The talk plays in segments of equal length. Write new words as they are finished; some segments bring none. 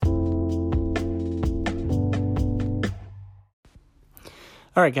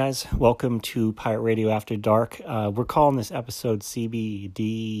All right, guys, welcome to Pirate Radio After Dark. We're calling this episode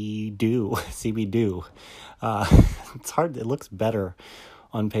CBD Do. CB Do. It's hard, it looks better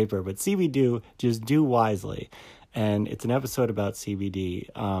on paper, but CB Do, just do wisely. And it's an episode about CBD.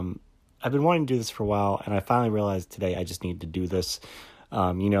 I've been wanting to do this for a while, and I finally realized today I just need to do this.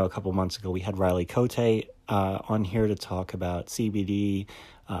 A couple months ago, we had Riley Cote on here to talk about CBD,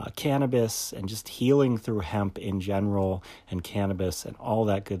 cannabis, and just healing through hemp in general, and cannabis and all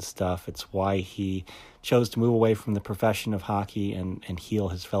that good stuff. It's why he chose to move away from the profession of hockey and heal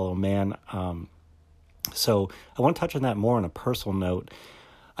his fellow man. So I want to touch on that more on a personal note.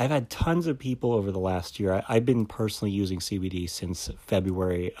 I've had tons of people over the last year. I've been personally using CBD since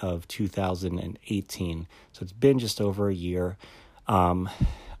February of 2018. So it's been just over a year.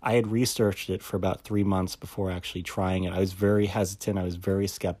 I had researched it for about 3 months before actually trying it. I was very hesitant. I was very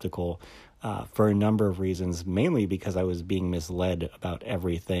skeptical for a number of reasons, mainly because I was being misled about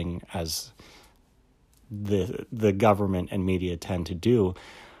everything, as the government and media tend to do.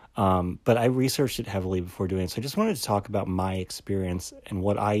 But I researched it heavily before doing it. So I just wanted to talk about my experience and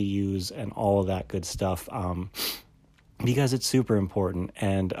what I use and all of that good stuff, because it's super important.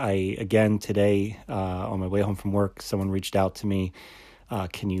 And again, today, on my way home from work, someone reached out to me.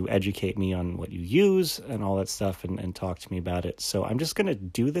 Can you educate me on what you use and all that stuff and talk to me about it? So I'm just going to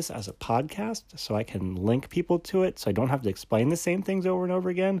do this as a podcast so I can link people to it so I don't have to explain the same things over and over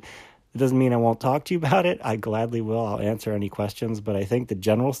again. It doesn't mean I won't talk to you about it. I gladly will. I'll answer any questions. But I think the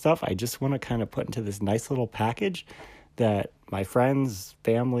general stuff, I just want to kind of put into this nice little package that my friends,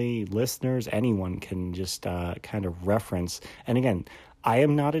 family, listeners, anyone can just kind of reference. And again, I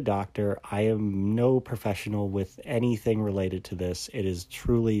am not a doctor. I am no professional with anything related to this. It is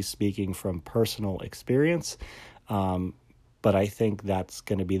truly speaking from personal experience. But I think that's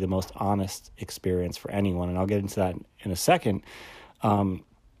going to be the most honest experience for anyone. And I'll get into that in a second.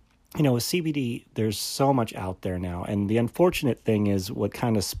 With CBD, there's so much out there now. And the unfortunate thing is what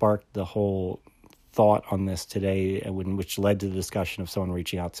kind of sparked the whole thought on this today, which led to the discussion of someone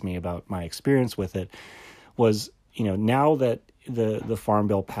reaching out to me about my experience with it, was, now that the Farm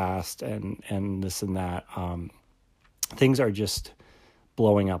Bill passed and this and that, things are just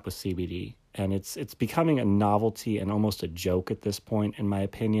blowing up with CBD. And it's becoming a novelty and almost a joke at this point, in my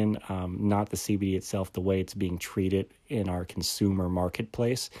opinion. Not the CBD itself, the way it's being treated in our consumer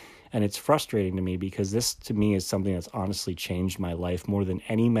marketplace. And it's frustrating to me because this, to me, is something that's honestly changed my life more than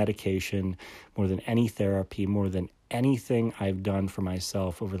any medication, more than any therapy, more than anything I've done for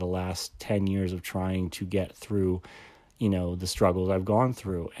myself over the last 10 years of trying to get through the struggles I've gone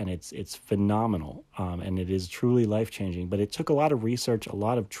through. And it's phenomenal. And it is truly life-changing. But it took a lot of research, a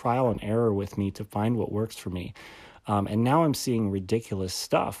lot of trial and error with me to find what works for me. And now I'm seeing ridiculous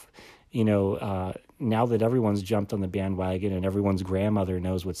stuff. Now that everyone's jumped on the bandwagon and everyone's grandmother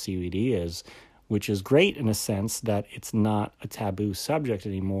knows what CBD is, which is great in a sense that it's not a taboo subject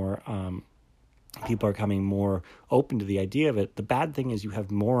anymore. People are coming more open to the idea of it. The bad thing is you have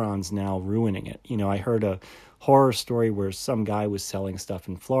morons now ruining it. I heard a horror story where some guy was selling stuff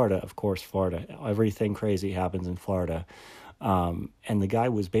in Florida. Of course, Florida, everything crazy happens in Florida. And the guy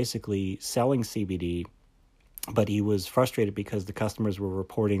was basically selling CBD, but he was frustrated because the customers were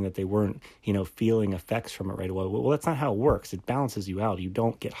reporting that they weren't, feeling effects from it right away. Well, that's not how it works. It balances you out. You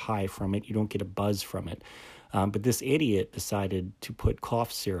don't get high from it. You don't get a buzz from it. But this idiot decided to put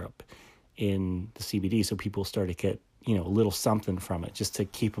cough syrup in the CBD so people start to get, a little something from it just to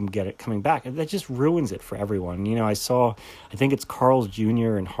keep them coming back. And that just ruins it for everyone. I think it's Carl's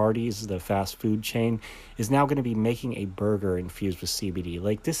Jr. and Hardee's, the fast food chain, is now going to be making a burger infused with CBD.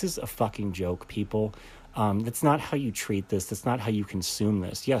 Like, this is a fucking joke, people. That's not how you treat this. That's not how you consume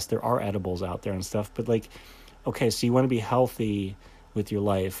this. Yes, there are edibles out there and stuff, but okay, so you want to be healthy with your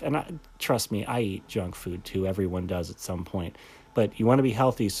life. And trust me, I eat junk food too. Everyone does at some point. But you want to be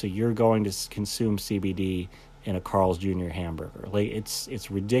healthy, so you're going to consume CBD in a Carl's Jr. hamburger. It's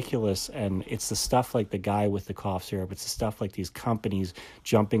ridiculous, and it's the stuff like the guy with the cough syrup. It's the stuff like these companies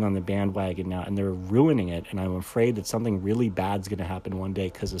jumping on the bandwagon now, and they're ruining it. And I'm afraid that something really bad's going to happen one day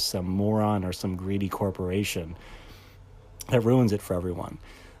because of some moron or some greedy corporation that ruins it for everyone.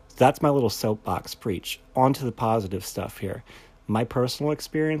 That's my little soapbox preach. On to the positive stuff here. My personal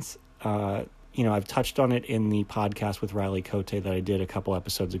experience, I've touched on it in the podcast with Riley Cote that I did a couple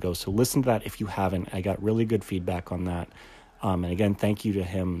episodes ago. So listen to that if you haven't. I got really good feedback on that. And again, thank you to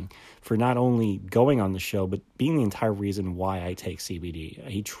him for not only going on the show, but being the entire reason why I take CBD.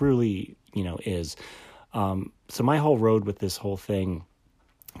 He truly, is. So my whole road with this whole thing,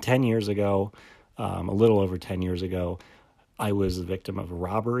 10 years ago, a little over 10 years ago, I was the victim of a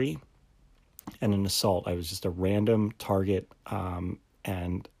robbery and an assault. I was just a random target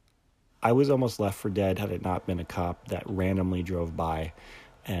And I was almost left for dead had it not been a cop that randomly drove by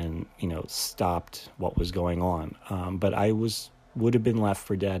and, stopped what was going on. But I would have been left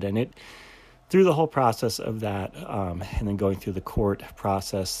for dead. And through the whole process of that, and then going through the court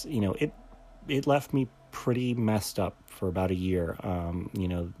process, it left me pretty messed up for about a year.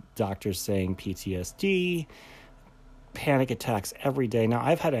 Doctors saying PTSD, panic attacks every day. Now,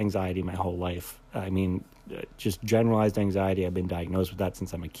 I've had anxiety my whole life. I mean, just generalized anxiety. I've been diagnosed with that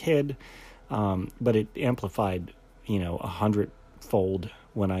since I'm a kid. But it amplified, 100-fold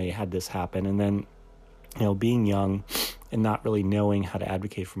when I had this happen. And then, being young and not really knowing how to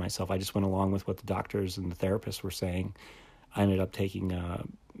advocate for myself, I just went along with what the doctors and the therapists were saying. I ended up taking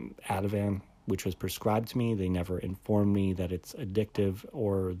Ativan, which was prescribed to me. They never informed me that it's addictive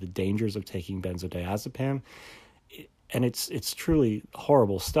or the dangers of taking benzodiazepam. And it's truly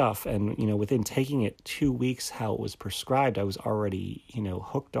horrible stuff. And, within taking it 2 weeks, how it was prescribed, I was already,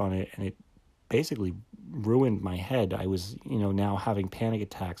 hooked on it. And it basically ruined my head. I was, now having panic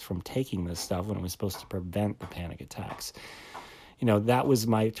attacks from taking this stuff when it was supposed to prevent the panic attacks. That was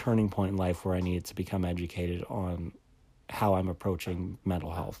my turning point in life where I needed to become educated on how I'm approaching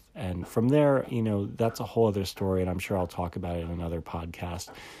mental health. And from there, that's a whole other story, and I'm sure I'll talk about it in another podcast.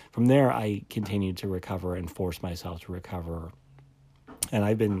 From there, I continued to recover and force myself to recover. And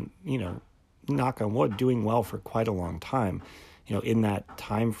I've been, knock on wood, doing well for quite a long time. In that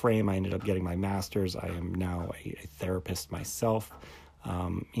time frame, I ended up getting my master's. I am now a therapist myself.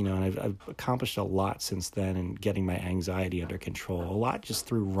 And I've accomplished a lot since then in getting my anxiety under control, a lot just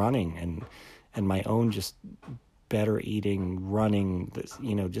through running and my own just better eating, running,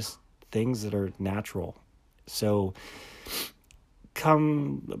 just things that are natural. So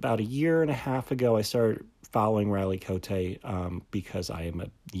come about a year and a half ago, I started following Riley Cote because I am a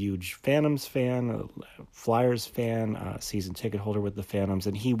huge Phantoms fan, a Flyers fan, season ticket holder with the Phantoms,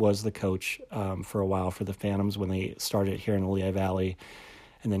 and he was the coach for a while for the Phantoms when they started here in the Lehigh Valley.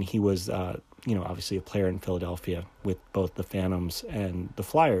 And then he was, obviously a player in Philadelphia with both the Phantoms and the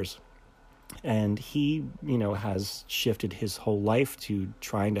Flyers. And he, has shifted his whole life to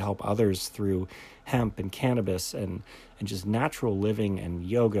trying to help others through hemp and cannabis and just natural living and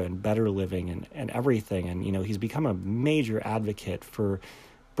yoga and better living and everything. And, he's become a major advocate for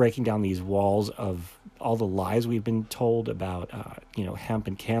breaking down these walls of all the lies we've been told about, hemp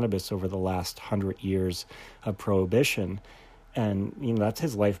and cannabis over the last 100 years of prohibition. And, that's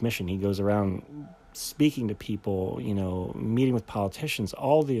his life mission. He goes around speaking to people, meeting with politicians,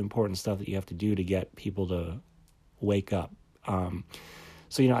 all the important stuff that you have to do to get people to wake up.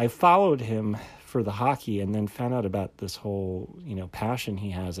 So, I followed him for the hockey and then found out about this whole, passion he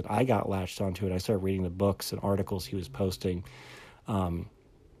has, and I got latched onto it. I started reading the books and articles he was posting. And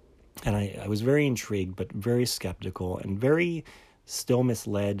I was very intrigued, but very skeptical and very still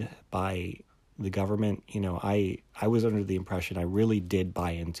misled by the government. I was under the impression, I really did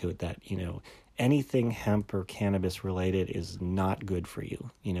buy into it, that, anything hemp or cannabis related is not good for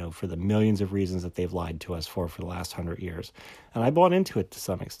you, for the millions of reasons that they've lied to us for the last 100 years. And I bought into it to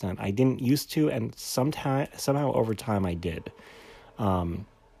some extent. I didn't used to, and somehow over time I did. I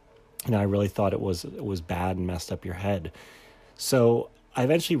really thought it was bad and messed up your head. So I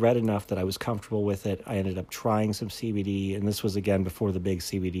eventually read enough that I was comfortable with it. I ended up trying some CBD, and this was again before the big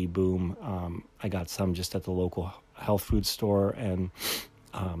CBD boom. I got some just at the local health food store, and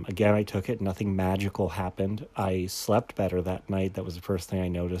again, I took it. Nothing magical happened. I slept better that night. That was the first thing I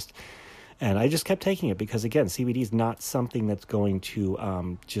noticed. And I just kept taking it because, again, CBD is not something that's going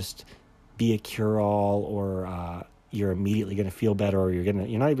to just be a cure-all, or you're immediately going to feel better, or you're not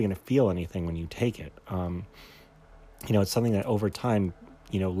even going to feel anything when you take it. It's something that over time,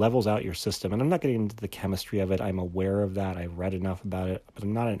 levels out your system. And I'm not getting into the chemistry of it. I'm aware of that. I've read enough about it, but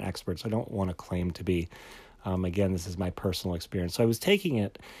I'm not an expert, so I don't want to claim to be. Again, this is my personal experience. So I was taking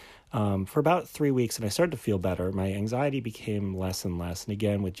it for about 3 weeks, and I started to feel better. My anxiety became less and less. And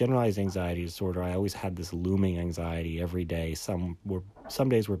again, with generalized anxiety disorder, I always had this looming anxiety every day. Some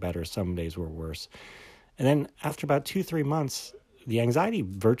days were better, some days were worse. And then after about 2-3 months, the anxiety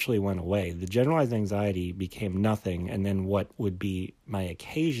virtually went away. The generalized anxiety became nothing. And then what would be my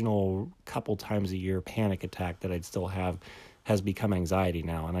occasional couple times a year panic attack that I'd still have has become anxiety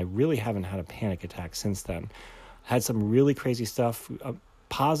now. And I really haven't had a panic attack since then. Had some really crazy stuff,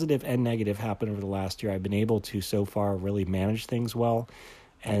 positive and negative, happen over the last year. I've been able to so far really manage things well.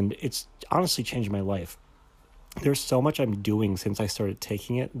 And it's honestly changed my life. There's so much I'm doing since I started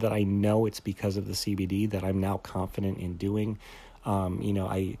taking it that I know it's because of the CBD that I'm now confident in doing.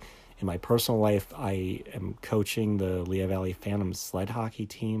 In my personal life, I am coaching the Lehigh Valley Phantoms sled hockey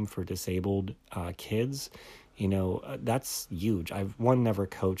team for disabled kids. That's huge. I've never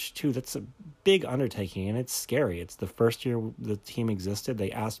coached. Two, that's a big undertaking, and it's scary. It's the first year the team existed.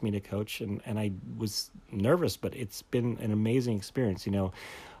 They asked me to coach, and I was nervous, but it's been an amazing experience.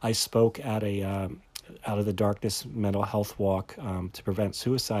 I spoke at a Out of the Darkness mental health walk to prevent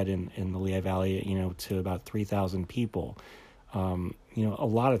suicide in the Lehigh Valley, to about 3,000 people. A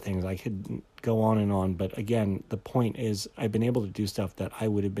lot of things. I could go on and on, but again, the point is I've been able to do stuff that I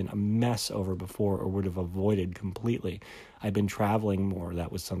would have been a mess over before or would have avoided completely. I've been traveling more.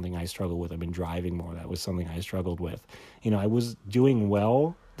 That was something I struggled with. I've been driving more. That was something I struggled with. I was doing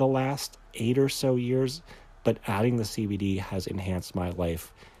well the last 8 or so years, but adding the CBD has enhanced my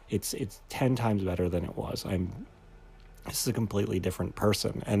life. It's 10 times better than it was. This is a completely different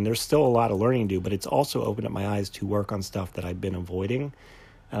person, and there's still a lot of learning to do, but it's also opened up my eyes to work on stuff that I've been avoiding,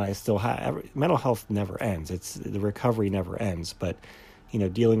 and I still have. Mental health never ends. The recovery never ends, but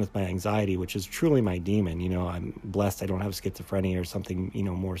dealing with my anxiety, which is truly my demon. I'm blessed I don't have schizophrenia or something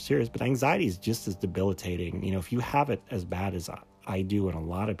more serious, but anxiety is just as debilitating. If you have it as bad as I do, and a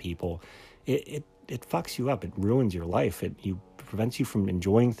lot of people, it fucks you up. It ruins your life. It prevents you from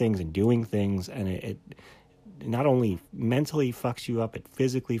enjoying things and doing things, and it not only mentally fucks you up, it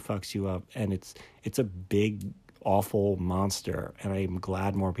physically fucks you up, and it's a big, awful monster. And I'm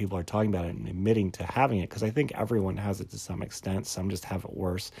glad more people are talking about it and admitting to having it, because I think everyone has it to some extent. Some just have it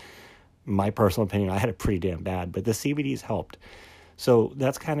worse. My personal opinion, I had it pretty damn bad, but the CBD's helped. So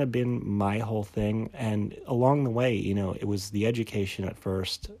that's kind of been my whole thing. And along the way, it was the education at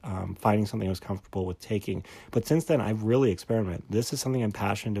first, finding something I was comfortable with taking. But since then, I've really experimented. This is something I'm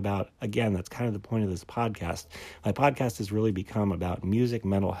passionate about. Again, that's kind of the point of this podcast. My podcast has really become about music,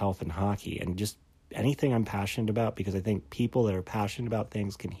 mental health, and hockey, and just anything I'm passionate about, because I think people that are passionate about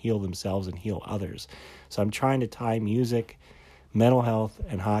things can heal themselves and heal others. So I'm trying to tie music, mental health,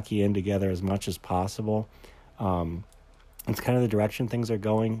 and hockey in together as much as possible. It's kind of the direction things are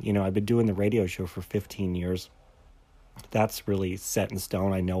going. I've been doing the radio show for 15 years. That's really set in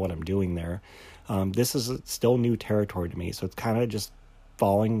stone. I know what I'm doing there. This is still new territory to me, so it's kind of just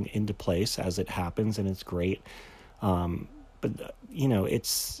falling into place as it happens, and it's great. But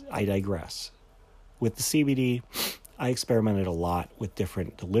I digress. With the CBD, I experimented a lot with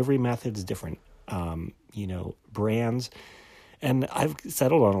different delivery methods, different, brands. And I've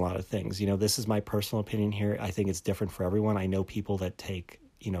settled on a lot of things. This is my personal opinion here. I think it's different for everyone. I know people that take,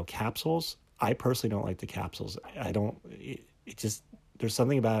 capsules. I personally don't like the capsules. There's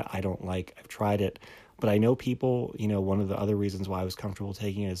something about it I don't like. I've tried it, but I know people, one of the other reasons why I was comfortable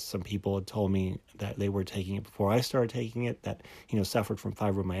taking it is some people had told me that they were taking it before I started taking it, that, suffered from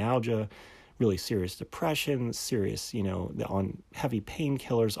fibromyalgia, really serious depression, serious, on heavy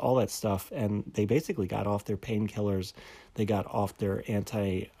painkillers, all that stuff. And they basically got off their painkillers. They got off their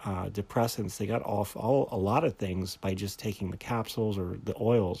antidepressants. They got off a lot of things by just taking the capsules or the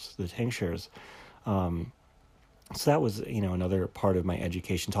oils, the tinctures. So that was, another part of my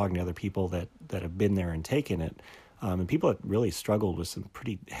education, talking to other people that have been there and taken it. And people that really struggled with some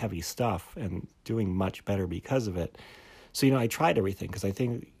pretty heavy stuff and doing much better because of it. So, I tried everything, because I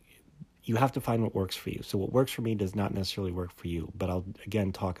think you have to find what works for you. So what works for me does not necessarily work for you. But I'll,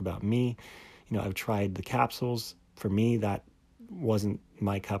 again, talk about me. I've tried the capsules. For me, that wasn't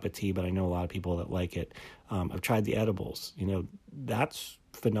my cup of tea, but I know a lot of people that like it. I've tried the edibles. That's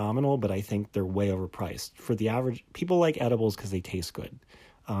phenomenal, but I think they're way overpriced. For the average, people like edibles because they taste good.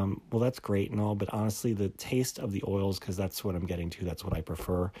 Well, that's great and all, but honestly, the taste of the oils, because that's what I'm getting to, that's what I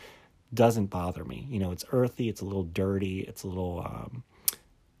prefer, doesn't bother me. It's earthy, it's a little dirty, it's a little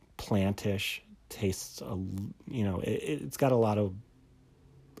plantish, tastes, it's got a lot of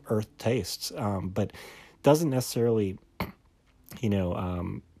earth tastes, but doesn't necessarily,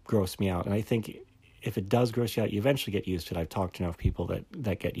 gross me out. And I think if it does gross you out, you eventually get used to it. I've talked to enough people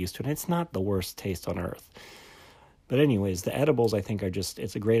that get used to it. And it's not the worst taste on earth. But anyways, the edibles, I think,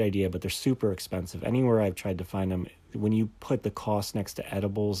 it's a great idea, but they're super expensive. Anywhere I've tried to find them, when you put the cost next to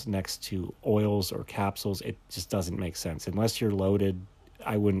edibles, next to oils or capsules, it just doesn't make sense. Unless you're loaded,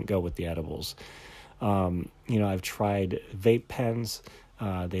 I wouldn't go with the edibles. I've tried vape pens.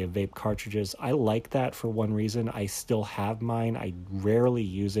 They have vape cartridges. I like that for one reason. I still have mine. I rarely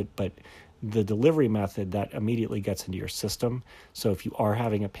use it, but the delivery method, that immediately gets into your system. So if you are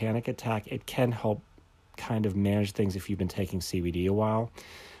having a panic attack, it can help kind of manage things if you've been taking CBD a while.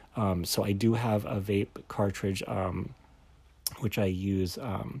 So I do have a vape cartridge, which I use.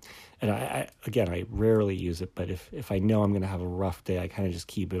 And I rarely use it, but if I know I'm going to have a rough day, I kind of just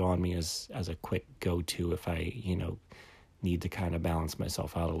keep it on me as a quick go-to if I, need to kind of balance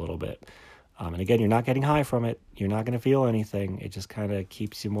myself out a little bit. And again, you're not getting high from it. You're not going to feel anything. It just kind of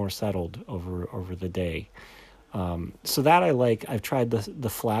keeps you more settled over the day. So that I like. I've tried the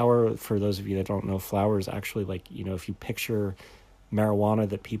flower. For those of you that don't know, flower is actually like, if you picture marijuana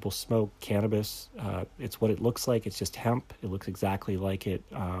that people smoke, cannabis, it's what it looks like. It's just hemp. It looks exactly like it.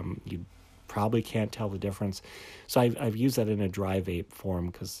 You probably can't tell the difference. So I've used that in a dry vape form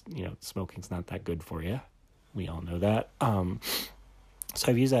because, smoking's not that good for you. We all know that. So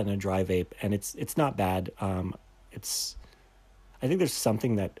I've used that in a dry vape, and it's not bad. I think there's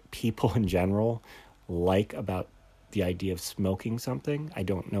something that people in general like about the idea of smoking something. I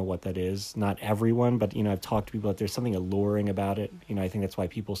don't know what that is. Not everyone, but I've talked to people that there's something alluring about it. I think that's why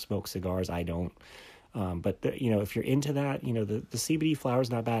people smoke cigars. I don't. But if you're into that, the CBD flower is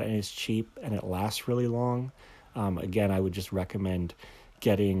not bad, and it's cheap, and it lasts really long. Again, I would just recommend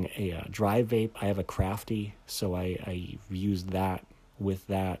getting a dry vape. I have a Crafty, so I use that with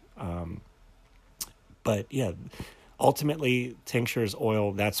that. But yeah, ultimately tinctures,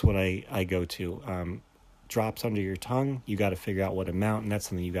 oil, that's what I go to. Drops under your tongue, you got to figure out what amount, and that's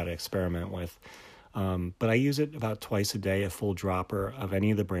something you got to experiment with. But I use it about twice a day, a full dropper of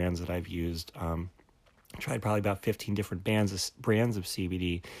any of the brands that I've used. Tried probably about 15 different brands of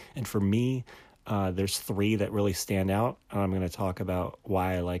CBD, and for me, there's 3 that really stand out. I'm going to talk about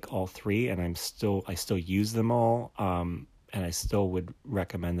why I like all 3, and I still use them all, and I still would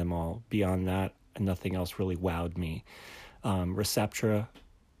recommend them all. Beyond that, nothing else really wowed me. Receptra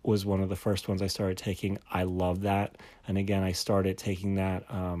was one of the first ones I started taking. I love that, and again, I started taking that.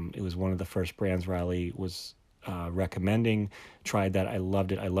 It was one of the first brands Riley was recommending. Tried that. I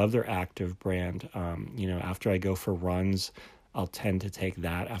loved it. I love their active brand. After I go for runs, I'll tend to take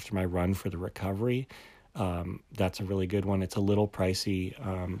that after my run for the recovery. That's a really good one. It's a little pricey.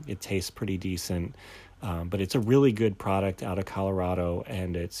 It tastes pretty decent, but it's a really good product out of Colorado,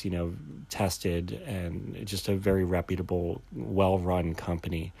 and it's, tested, and it's just a very reputable, well-run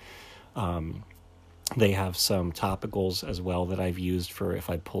company. They have some topicals as well that I've used for if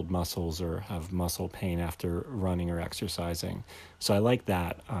I pulled muscles or have muscle pain after running or exercising. So I like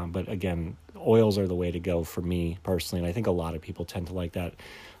that. But again, oils are the way to go for me personally. And I think a lot of people tend to like that.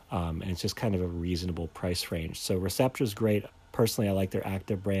 And it's just kind of a reasonable price range. So Receptra is great. Personally, I like their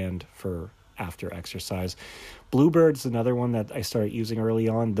active brand for after exercise. Bluebird's another one that I started using early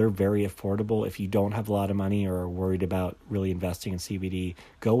on. They're very affordable. If you don't have a lot of money or are worried about really investing in CBD,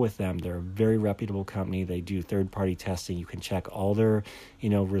 go with them. They're a very reputable company. They do third-party testing. You can check all their,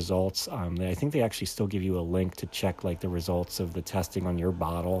 results. I think they actually still give you a link to check like the results of the testing on your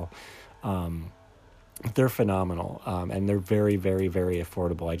bottle. They're phenomenal, and they're very, very, very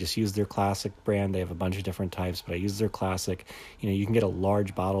affordable. I just use their classic brand. They have a bunch of different types, but I use their classic. You can get a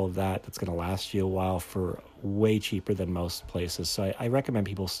large bottle of that's going to last you a while for way cheaper than most places. So I recommend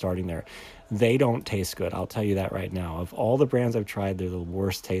people starting there. They don't taste good. I'll tell you that right now. Of all the brands I've tried, they're the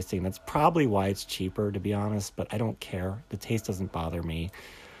worst tasting. That's probably why it's cheaper, to be honest, but I don't care. The taste doesn't bother me.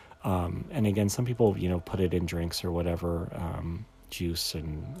 And again, some people, put it in drinks or whatever, juice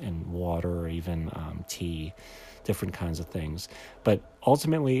and water, or even tea, different kinds of things. But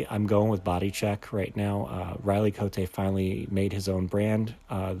ultimately, I'm going with Body Check right now. Riley Cote finally made his own brand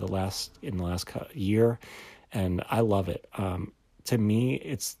in the last year, and I love it. To me,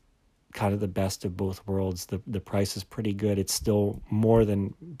 it's kind of the best of both worlds. The price is pretty good. It's still more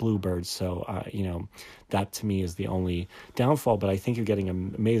than Bluebird, so that to me is the only downfall. But I think you're getting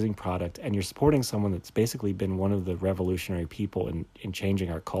an amazing product, and you're supporting someone that's basically been one of the revolutionary people in changing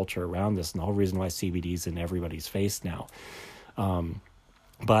our culture around this, and the whole reason why CBD is in everybody's face now.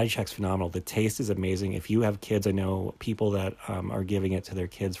 Body Check's phenomenal. The taste is amazing. If you have kids, I know people that are giving it to their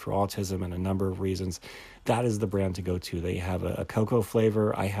kids for autism and a number of reasons. That is the brand to go to. They have a cocoa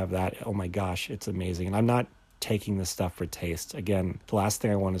flavor. I have that. Oh my gosh, it's amazing. And I'm not taking this stuff for taste. Again, the last thing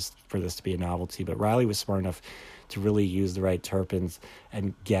I want is for this to be a novelty, but Riley was smart enough to really use the right terpenes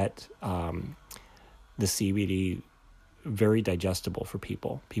and get the CBD very digestible for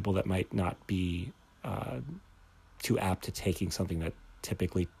people that might not be too apt to taking something that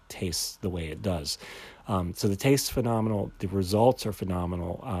typically tastes the way it does. So the taste's phenomenal. The results are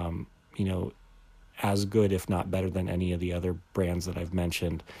phenomenal. As good, if not better than any of the other brands that I've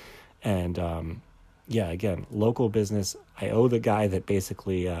mentioned. And again, local business. I owe the guy that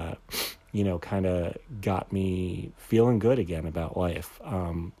basically, kind of got me feeling good again about life.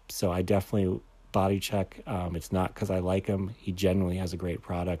 So I definitely Body Check. It's not because I like him. He genuinely has a great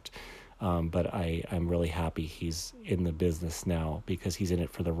product. But I'm really happy he's in the business now because he's in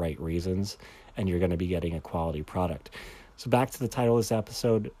it for the right reasons, and you're going to be getting a quality product. So back to the title of this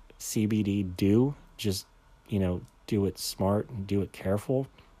episode, CBD Do. Just, do do it smart and do it careful.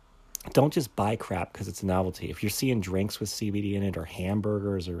 Don't just buy crap because it's a novelty. If you're seeing drinks with CBD in it or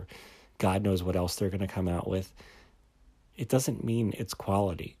hamburgers or God knows what else they're going to come out with, it doesn't mean it's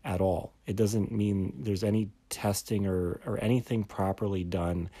quality at all. It doesn't mean there's any testing or anything properly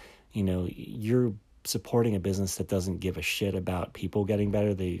done. You're supporting a business that doesn't give a shit about people getting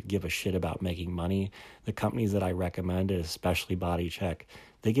better. They give a shit about making money. The companies that I recommend, especially Body Check,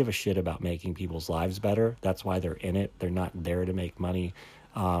 they give a shit about making people's lives better. That's why they're in it. They're not there to make money.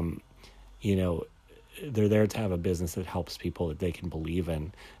 They're there to have a business that helps people that they can believe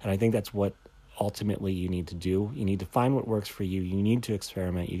in. And I think that's what ultimately you need to do. You need to find what works for you. You need to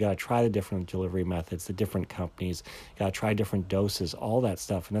experiment. You got to try the different delivery methods, the different companies. You got to try different doses, all that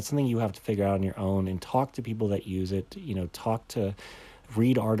stuff. And that's something you have to figure out on your own and talk to people that use it,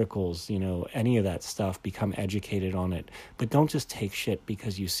 read articles, any of that stuff, become educated on it. But don't just take shit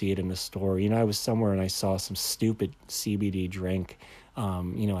because you see it in the store. I was somewhere and I saw some stupid CBD drink,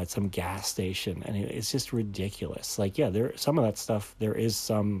 at some gas station, and it's just ridiculous. Some of that stuff, there is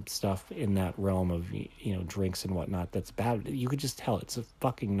some stuff in that realm of, drinks and whatnot that's bad. You could just tell it's a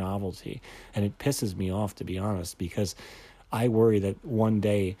fucking novelty. And it pisses me off, to be honest, because I worry that one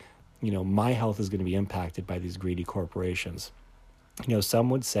day, my health is going to be impacted by these greedy corporations. Some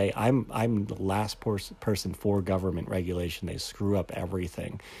would say I'm the last person for government regulation. They screw up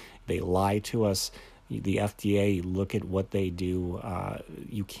everything. They lie to us. The FDA, look at what they do.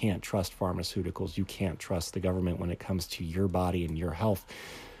 You can't trust pharmaceuticals. You can't trust the government when it comes to your body and your health.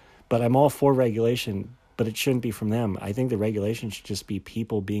 But I'm all for regulation, but it shouldn't be from them. I think the regulation should just be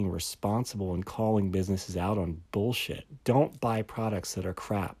people being responsible and calling businesses out on bullshit. Don't buy products that are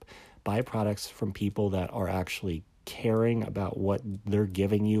crap. Buy products from people that are actually caring about what they're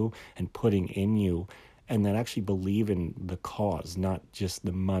giving you and putting in you, and that actually believe in the cause, not just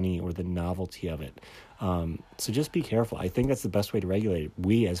the money or the novelty of it. So just be careful. I think that's the best way to regulate it.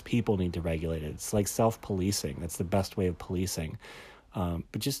 We as people need to regulate it. It's like self-policing. That's the best way of policing.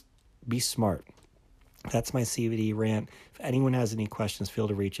 But just be smart. That's my CBD rant. If anyone has any questions, feel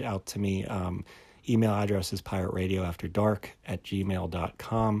to reach out to me. Email address is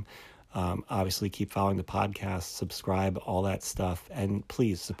pirateradioafterdark@gmail.com. Obviously, keep following the podcast, subscribe, all that stuff. And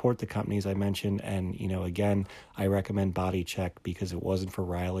please support the companies I mentioned. And, again, I recommend Body Check because it wasn't for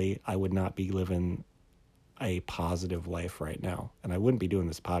Riley, I would not be living a positive life right now. And I wouldn't be doing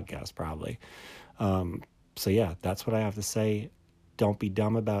this podcast probably. That's what I have to say. Don't be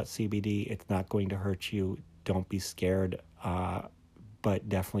dumb about CBD. It's not going to hurt you. Don't be scared. But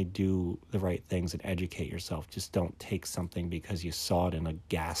definitely do the right things and educate yourself. Just don't take something because you saw it in a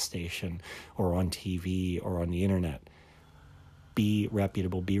gas station or on TV or on the internet. Be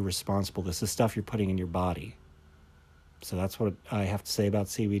reputable, be responsible. This is stuff you're putting in your body. So that's what I have to say about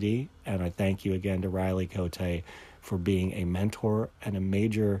CBD. And I thank you again to Riley Cote for being a mentor and a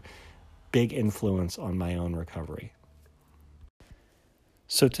big influence on my own recovery.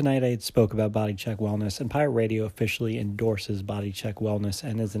 So tonight I spoke about Body Check Wellness, and Pirate Radio officially endorses Body Check Wellness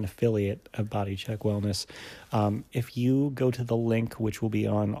and is an affiliate of Body Check Wellness. If you go to the link, which will be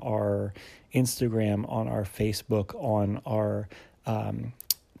on our Instagram, on our Facebook, on our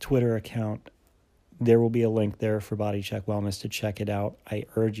Twitter account, there will be a link there for Body Check Wellness to check it out. I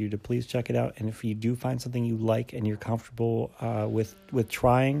urge you to please check it out. And if you do find something you like and you're comfortable with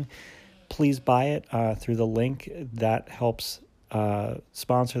trying, please buy it through the link. That helps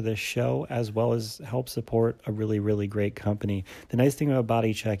sponsor this show as well as help support a really, really great company. The nice thing about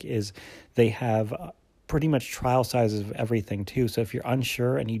Body Check is they have pretty much trial sizes of everything too. So if you're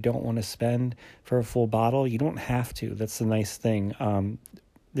unsure and you don't want to spend for a full bottle, you don't have to. That's the nice thing.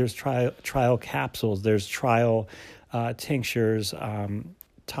 There's trial capsules, there's trial tinctures,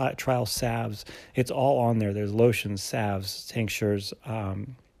 trial salves. It's all on there. There's lotions, salves, tinctures,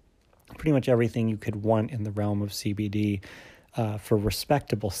 pretty much everything you could want in the realm of CBD. For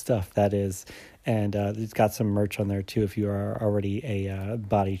respectable stuff, that is. And it's got some merch on there too if you are already a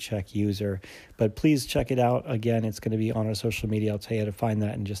Body Check user. But please check it out. Again, it's going to be on our social media. I'll tell you how to find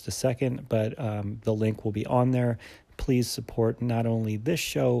that in just a second. But the link will be on there. Please support not only this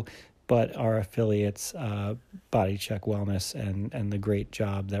show, but our affiliates, Body Check Wellness, and the great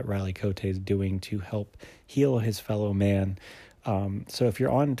job that Riley Cote is doing to help heal his fellow man. So if you're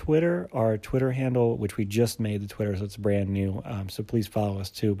on Twitter, our Twitter handle, which we just made the Twitter, so it's brand new. So please follow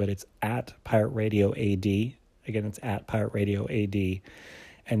us too, but it's at Pirate Radio AD. Again, it's at Pirate Radio AD.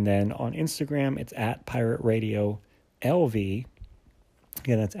 And then on Instagram, it's at Pirate Radio LV.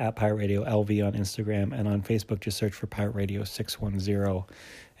 Again, that's at Pirate Radio LV on Instagram. And on Facebook, just search for Pirate Radio 610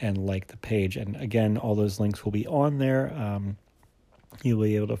 and like the page. And again, all those links will be on there. You'll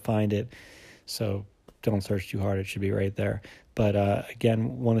be able to find it. So don't search too hard. It should be right there. But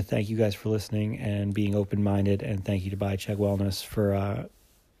again, want to thank you guys for listening and being open-minded, and thank you to BioCheck Wellness for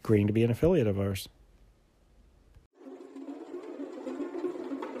agreeing to be an affiliate of ours.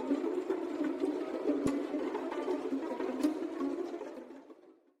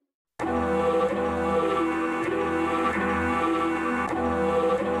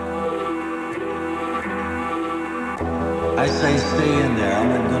 I say stay in there. I'm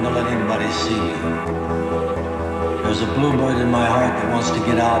not going to let anybody see you. There's a bluebird in my heart that wants to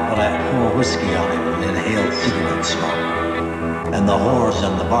get out, but I pour whiskey on him and inhale cigarette smoke. And the whores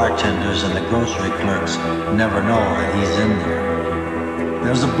and the bartenders and the grocery clerks never know that he's in there.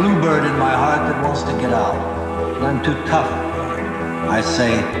 There's a bluebird in my heart that wants to get out, but I'm too tough for it. I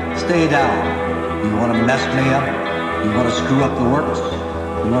say, stay down. You want to mess me up? You want to screw up the works?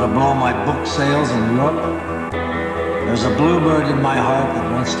 You want to blow my book sales in Europe? There's a bluebird in my heart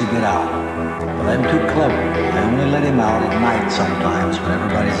that wants to get out, but I'm too clever. I only let him out at night sometimes when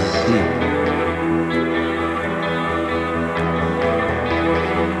everybody's asleep.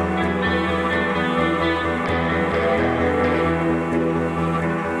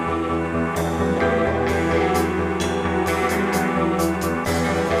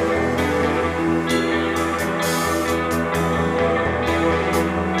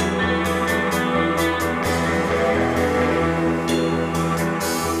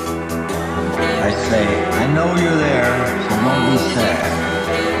 I know you're there, so don't be sad.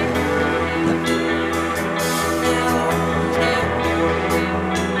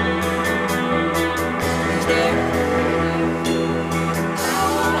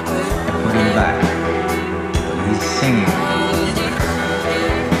 I put him back, but he's singing.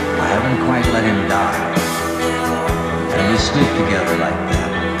 I haven't quite let him die. And we sleep together like that,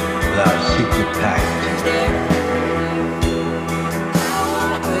 with our secret pact.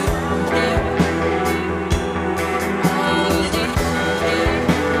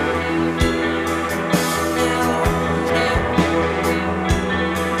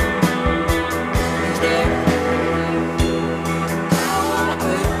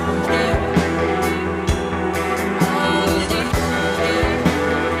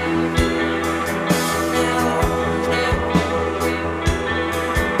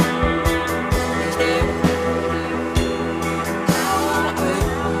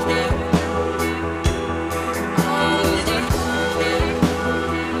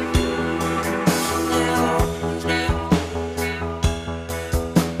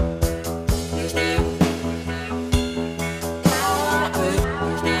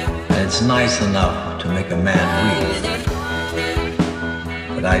 It's nice enough to make a man weep,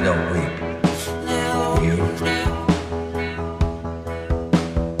 but I don't weep. You?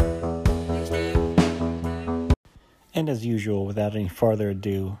 And as usual, without any farther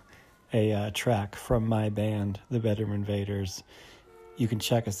ado, a track from my band, The Bedroom Invaders. You can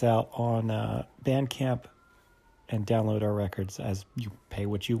check us out on Bandcamp and download our records as you pay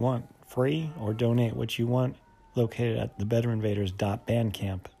what you want, free, or donate what you want, located at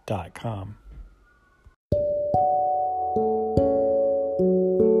thebedroominvaders.bandcamp.com.